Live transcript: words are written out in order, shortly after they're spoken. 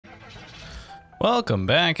Welcome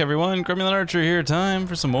back, everyone. Gremlin Archer here. Time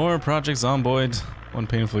for some more Project Zomboid. One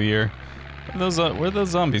painful year. Where'd those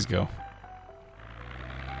zombies go?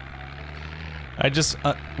 I just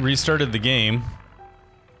restarted the game.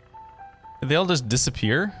 Did they all just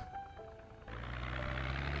disappear?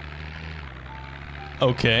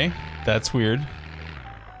 Okay, that's weird.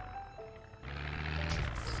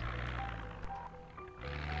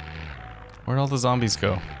 Where'd all the zombies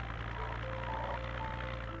go?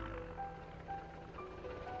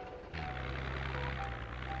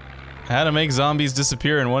 How to make zombies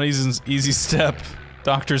disappear in one easy step.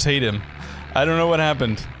 Doctors hate him. I don't know what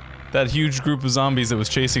happened. That huge group of zombies that was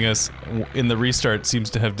chasing us in the restart seems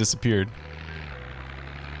to have disappeared.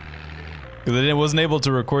 Because I wasn't able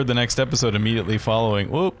to record the next episode immediately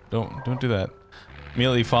following. Whoop! Don't do that.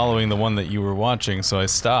 Immediately following the one that you were watching, so I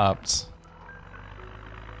stopped.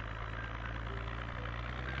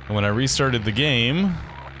 And when I restarted the game,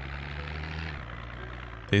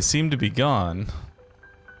 they seem to be gone.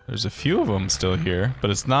 There's a few of them still here, but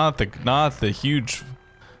it's not the huge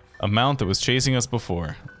amount that was chasing us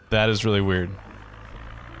before. That is really weird.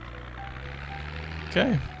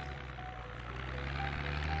 Okay.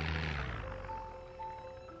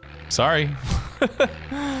 Sorry.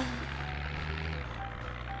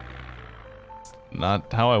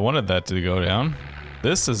 Not how I wanted that to go down.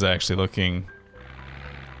 This is actually looking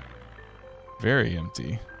very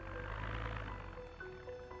empty.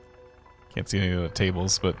 Can't see any of the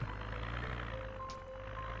tables, but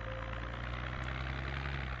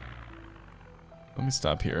let me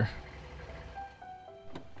stop here.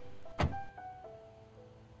 I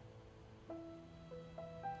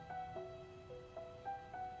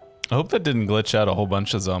hope that didn't glitch out a whole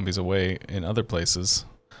bunch of zombies away in other places.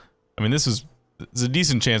 I mean, there's a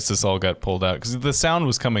decent chance this all got pulled out because the sound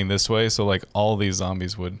was coming this way, so like all these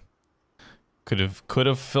zombies could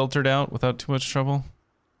have filtered out without too much trouble.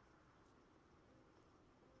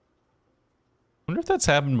 I wonder if that's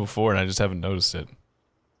happened before and I just haven't noticed it.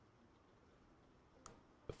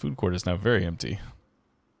 The food court is now very empty.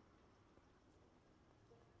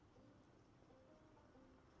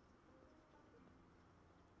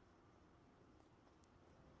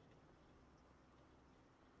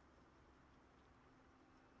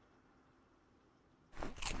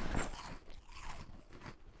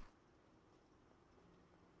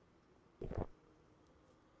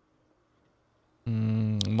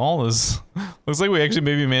 Mall is... looks like we actually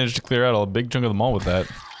maybe managed to clear out a big chunk of the mall with that.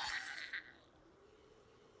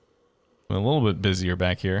 I'm a little bit busier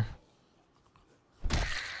back here.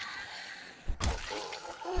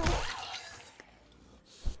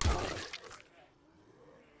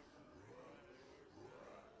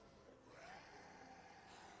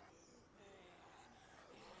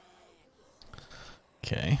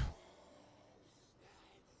 Okay.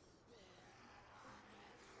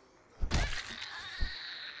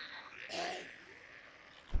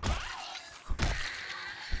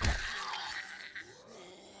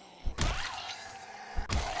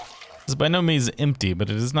 It's by no means empty, but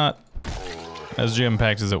it is not as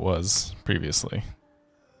jam-packed as it was previously.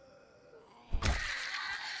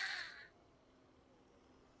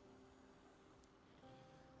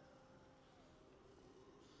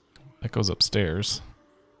 That goes upstairs.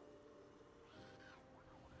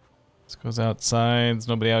 This goes outside. There's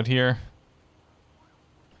nobody out here.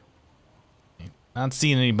 Not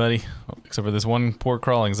seeing anybody, except for this one poor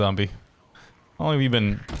crawling zombie. How long have you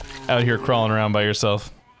been out here crawling around by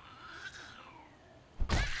yourself?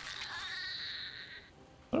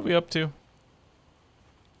 What are we up to?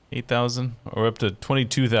 8,000? Or up to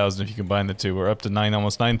 22,000 if you combine the two. We're up to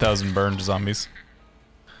almost 9,000 burned zombies.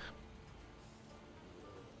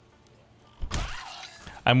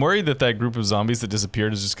 I'm worried that that group of zombies that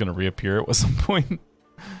disappeared is just gonna reappear at some point.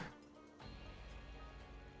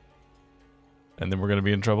 And then we're gonna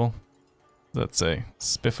be in trouble. Let's say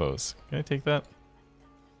spiffos. Can I take that?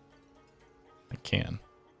 I can.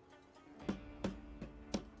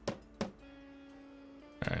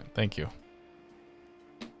 Alright, thank you.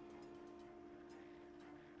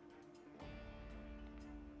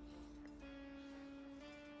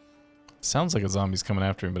 Sounds like a zombie's coming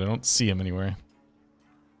after me, but I don't see him anywhere.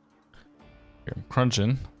 Here, I'm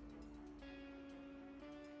crunching.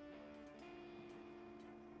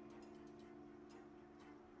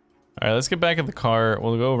 Alright, let's get back in the car.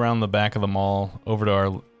 We'll go around the back of the mall, over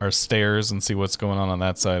to our stairs, and see what's going on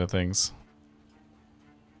that side of things.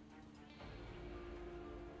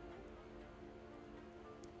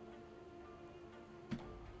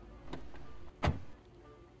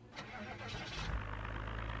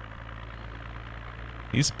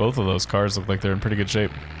 Both of those cars look like they're in pretty good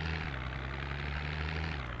shape.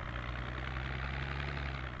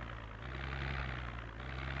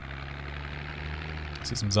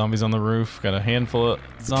 See some zombies on the roof. Got a handful of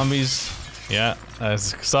zombies. Yeah, I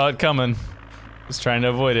saw it coming. Just trying to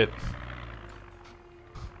avoid it.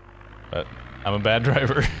 But I'm a bad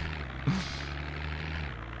driver.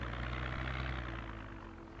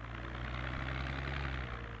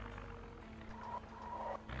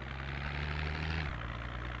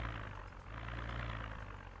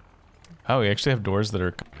 Oh, we actually have doors that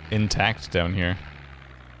are intact down here.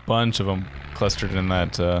 Bunch of them clustered in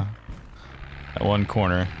that, that one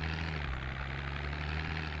corner.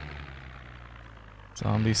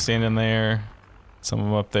 Zombies standing there. Some of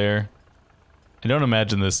them up there. I don't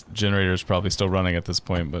imagine this generator is probably still running at this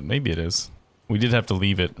point, but maybe it is. We did have to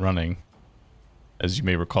leave it running, as you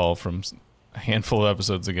may recall from a handful of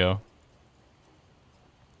episodes ago.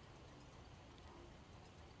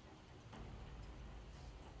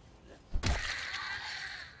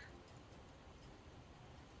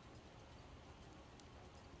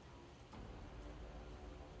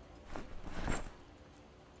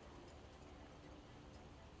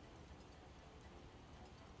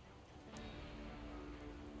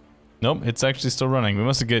 Nope, it's actually still running. We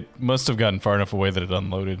must have gotten far enough away that it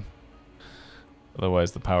unloaded.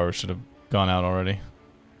 Otherwise, the power should have gone out already.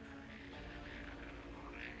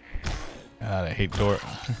 God, I hate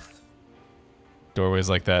doorways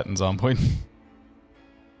like that in Zomboid.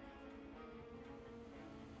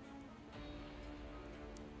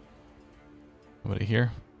 Somebody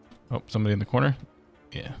here? Oh, somebody in the corner?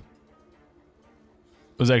 Yeah.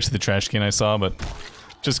 It was actually the trash can I saw, but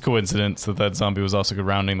just coincidence that that zombie was also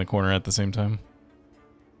rounding the corner at the same time.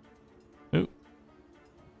 Oop.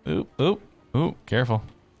 Oop, oop, oop, careful.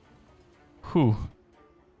 Whew.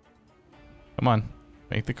 Come on,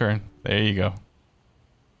 make the turn. There you go.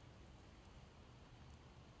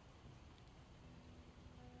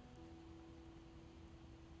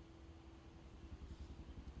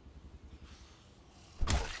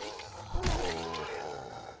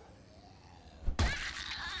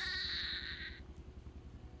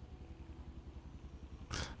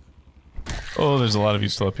 Oh, there's a lot of you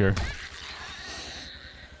still up here.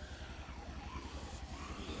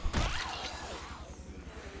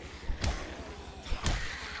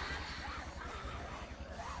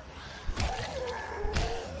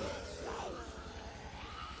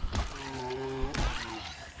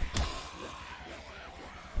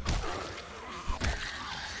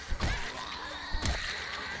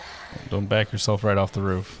 Don't back yourself right off the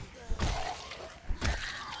roof.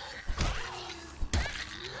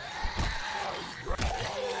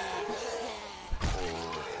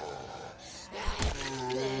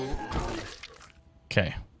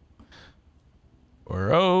 Okay.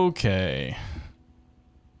 We're okay.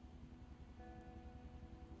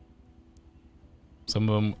 Some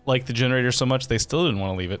of them like the generator so much they still didn't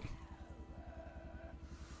want to leave it.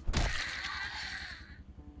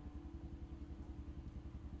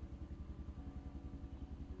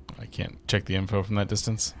 I can't check the info from that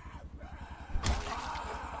distance.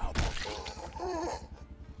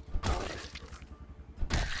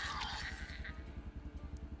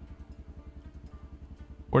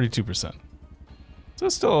 %. So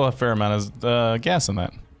still a fair amount of gas in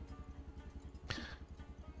that.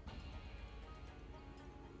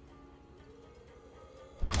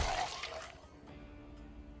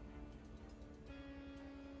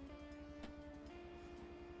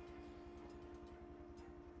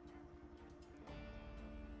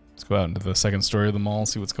 Let's go out into the second story of the mall,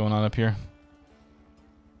 see what's going on up here.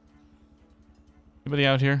 Anybody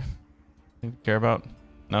out here? Anything to care about?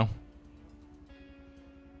 No?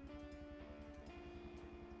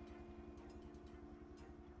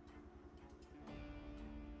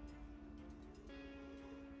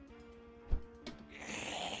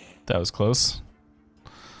 That was close.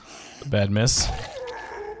 A bad miss.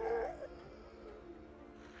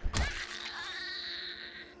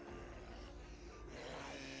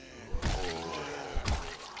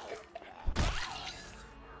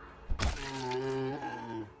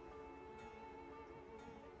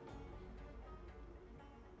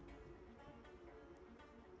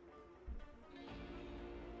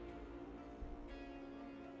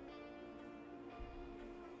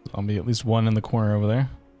 I'll be at least one in the corner over there.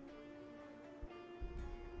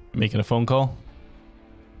 Making a phone call.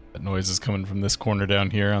 That noise is coming from this corner down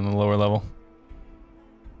here on the lower level.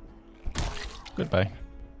 Goodbye.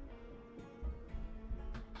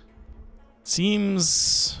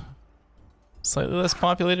 Seems slightly less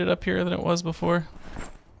populated up here than it was before.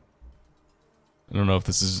 I don't know if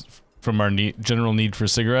this is from our general need for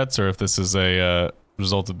cigarettes or if this is a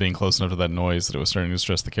result of being close enough to that noise that it was starting to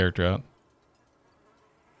stress the character out.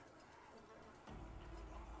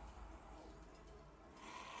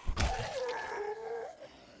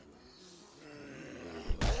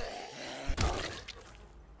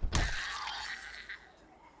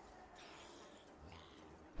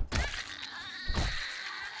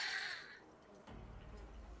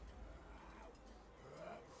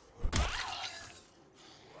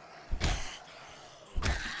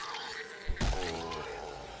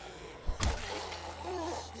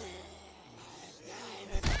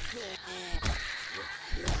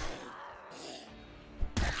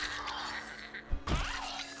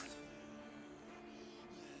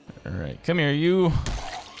 Alright, come here, you.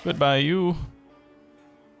 Goodbye, you.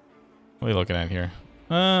 What are we looking at here?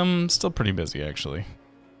 Still pretty busy, actually.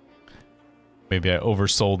 Maybe I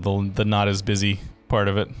oversold the not as busy part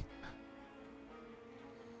of it.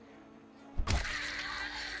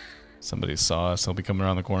 Somebody saw us. They'll be coming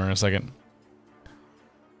around the corner in a second.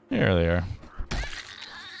 There they are.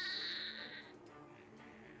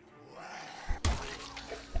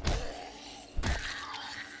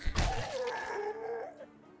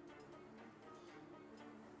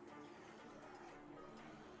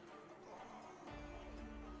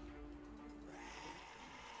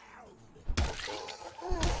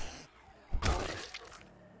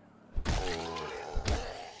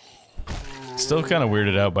 Still kind of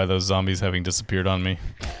weirded out by those zombies having disappeared on me.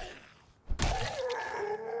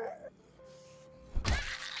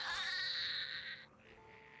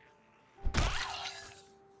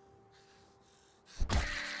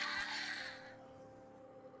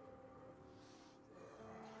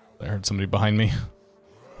 I heard somebody behind me.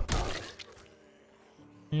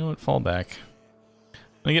 You know what? Fall back. I'm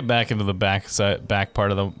gonna get back into the back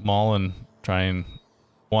part of the mall and try and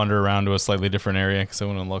wander around to a slightly different area because I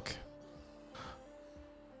want to look.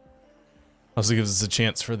 Also gives us a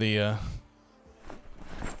chance for the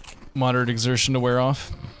moderate exertion to wear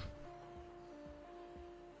off.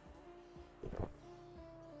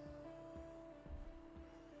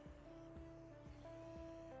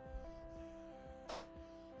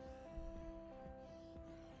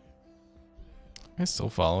 He's still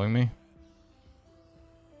following me.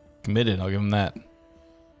 Committed, I'll give him that.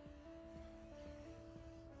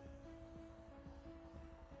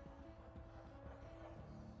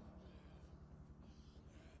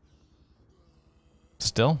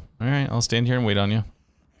 Still? Alright, I'll stand here and wait on you.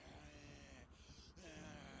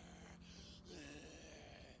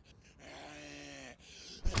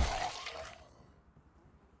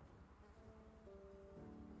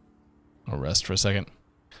 I'll rest for a second.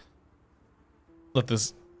 Let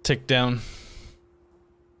this tick down.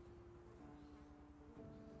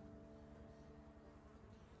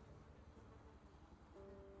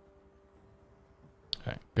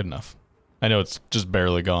 Alright, good enough. I know it's just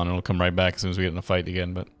barely gone. It'll come right back as soon as we get in a fight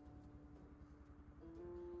again, but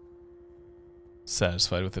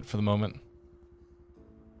satisfied with it for the moment.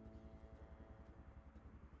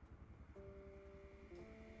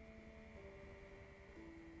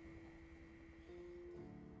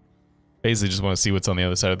 Basically just want to see what's on the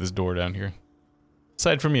other side of this door down here.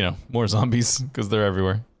 Aside from, you know, more zombies, because they're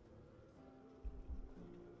everywhere.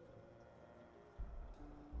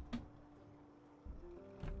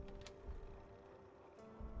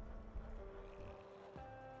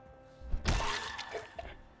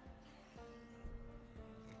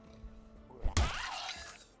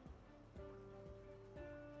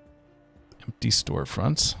 Empty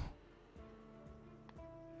storefronts.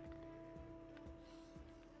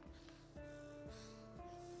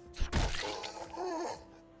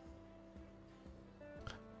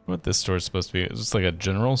 What this store is supposed to be? Is this like a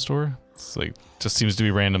general store? It's like, just seems to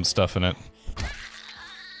be random stuff in it.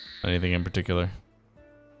 Anything in particular?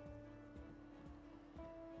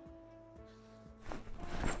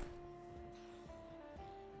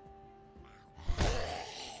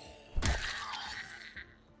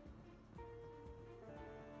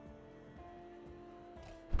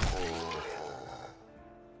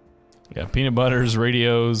 Yeah, peanut butters,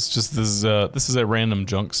 radios, just this is a random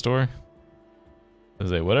junk store. This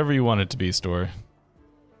is a whatever you want it to be store.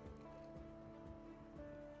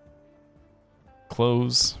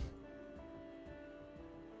 Clothes.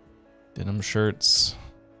 Denim shirts.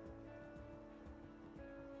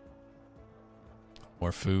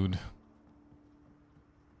 More food.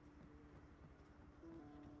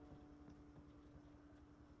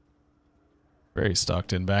 Very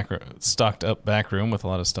stocked up back room with a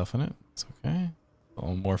lot of stuff in it. It's okay. A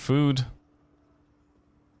little more food.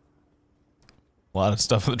 A lot of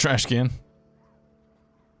stuff in the trash can.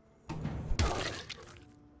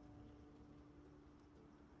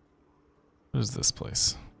 What is this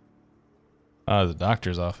place? Ah, the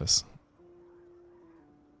doctor's office.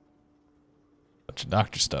 Bunch of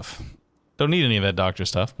doctor stuff. Don't need any of that doctor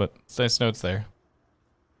stuff, but it's nice to know it's there.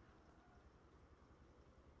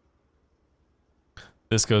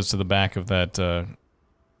 This goes to the back of that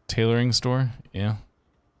tailoring store. Yeah.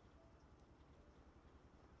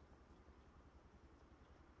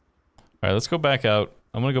 Alright, let's go back out.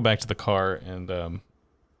 I'm gonna go back to the car and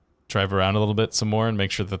drive around a little bit some more and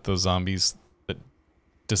make sure that those zombies that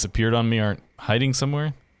disappeared on me aren't hiding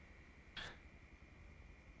somewhere.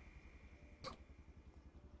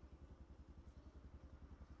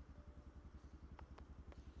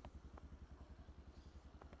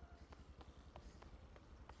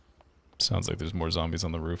 Sounds like there's more zombies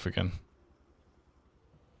on the roof again.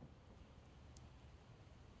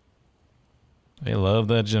 I love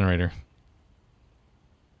that generator.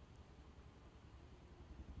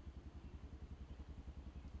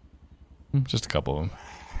 Just a couple of them.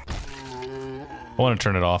 I want to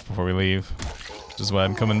turn it off before we leave, which is why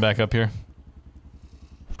I'm coming back up here.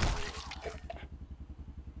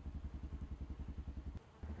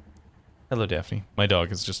 Hello, Daphne. My dog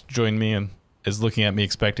has just joined me and is looking at me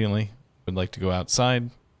expectantly. Would like to go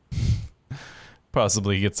outside.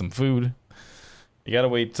 Possibly get some food. You gotta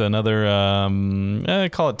wait another,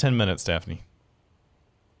 call it 10 minutes, Daphne.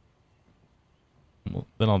 Well,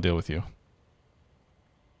 then I'll deal with you.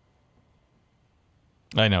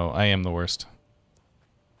 I know, I am the worst.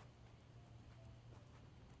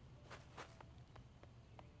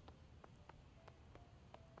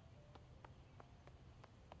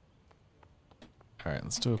 Alright,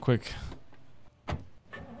 let's do a quick...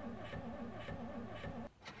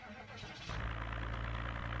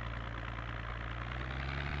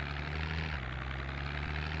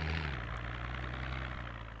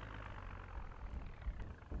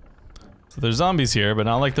 So there's zombies here, but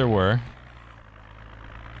not like there were.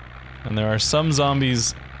 And there are some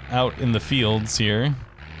zombies out in the fields here.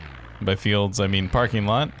 By fields, I mean parking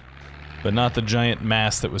lot. But not the giant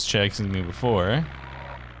mass that was chasing me before.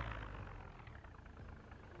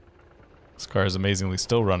 This car is amazingly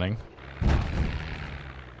still running. And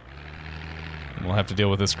we'll have to deal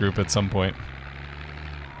with this group at some point.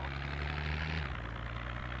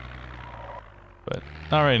 But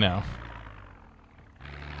not right now.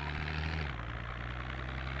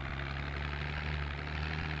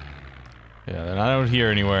 Yeah, they're not out here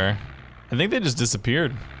anywhere. I think they just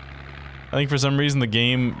disappeared. I think for some reason the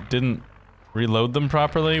game didn't reload them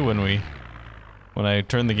properly when I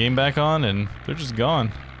turned the game back on, and they're just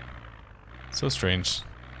gone. So strange.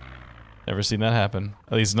 Never seen that happen.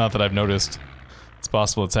 At least not that I've noticed. It's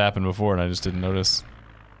possible it's happened before and I just didn't notice.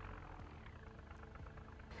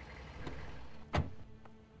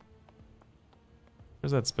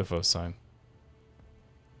 Where's that Spiffo sign?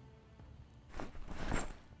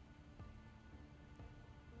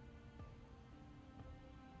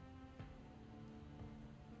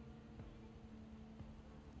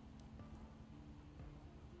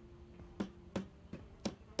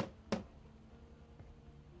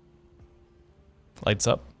 Lights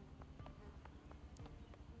up.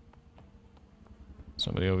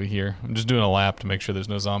 Somebody over here. I'm just doing a lap to make sure there's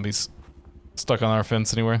no zombies stuck on our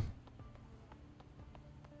fence anywhere.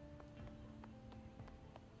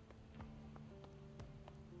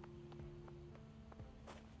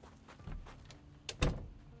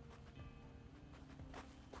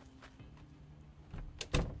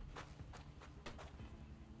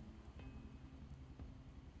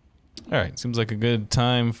 Alright, seems like a good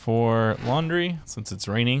time for laundry, since it's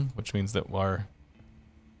raining, which means that our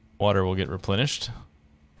water will get replenished.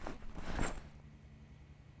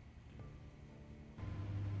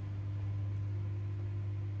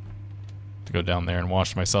 To go down there and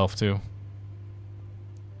wash myself too.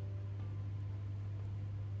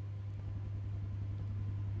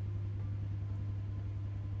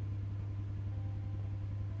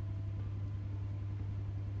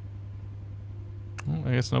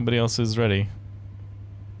 I guess nobody else is ready.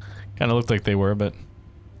 Kind of looked like they were, but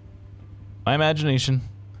my imagination.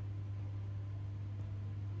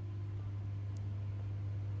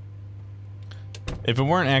 If it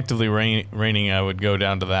weren't actively raining, I would go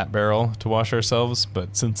down to that barrel to wash ourselves,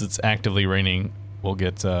 but since it's actively raining, we'll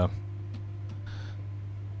get the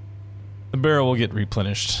barrel will get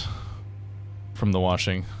replenished from the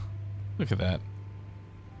washing. Look at that.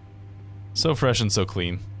 So fresh and so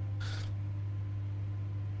clean.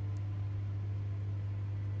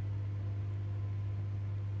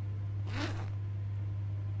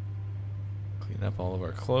 Up all of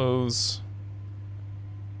our clothes.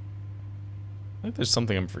 I think there's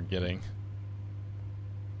something I'm forgetting.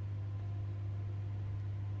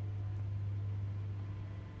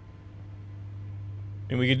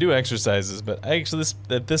 I mean, we could do exercises, but actually,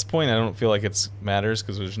 at this point, I don't feel like it matters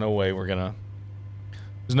because there's no way we're gonna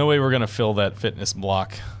fill that fitness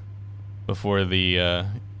block before the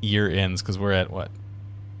year ends. Because we're at what,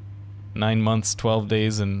 9 months, 12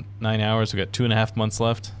 days, and 9 hours. We got 2.5 months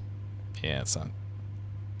left. Yeah, it's not.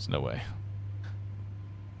 There's no way.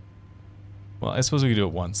 Well, I suppose we could do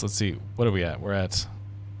it once. Let's see. What are we at? We're at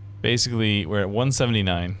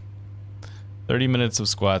 179. 30 minutes of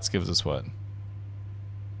squats gives us what?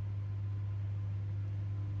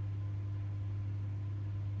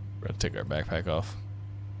 We're gonna take our backpack off.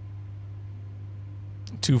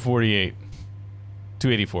 248.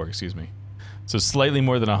 284, excuse me. So slightly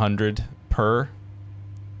more than 100 per.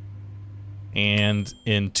 And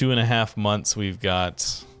in 2.5 months, we've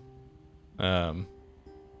got, call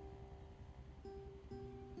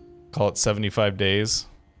it 75 days.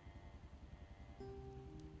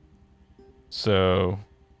 So,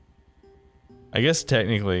 I guess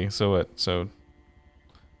technically, so what? So,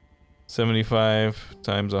 75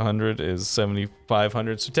 times 100 is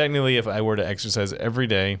 7,500. So technically, if I were to exercise every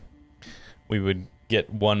day, we would get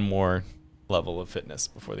one more level of fitness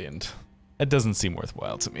before the end. That doesn't seem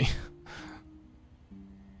worthwhile to me.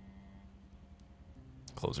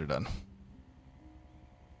 Clothes are done.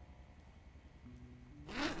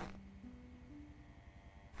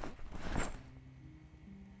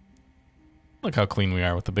 Look how clean we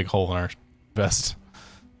are with the big hole in our vest.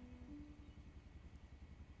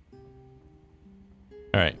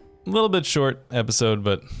 Alright, a little bit short episode,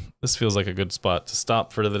 but this feels like a good spot to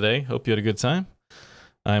stop for the day. Hope you had a good time.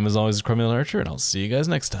 I'm, as always, Crummy Archer, and I'll see you guys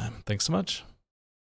next time. Thanks so much.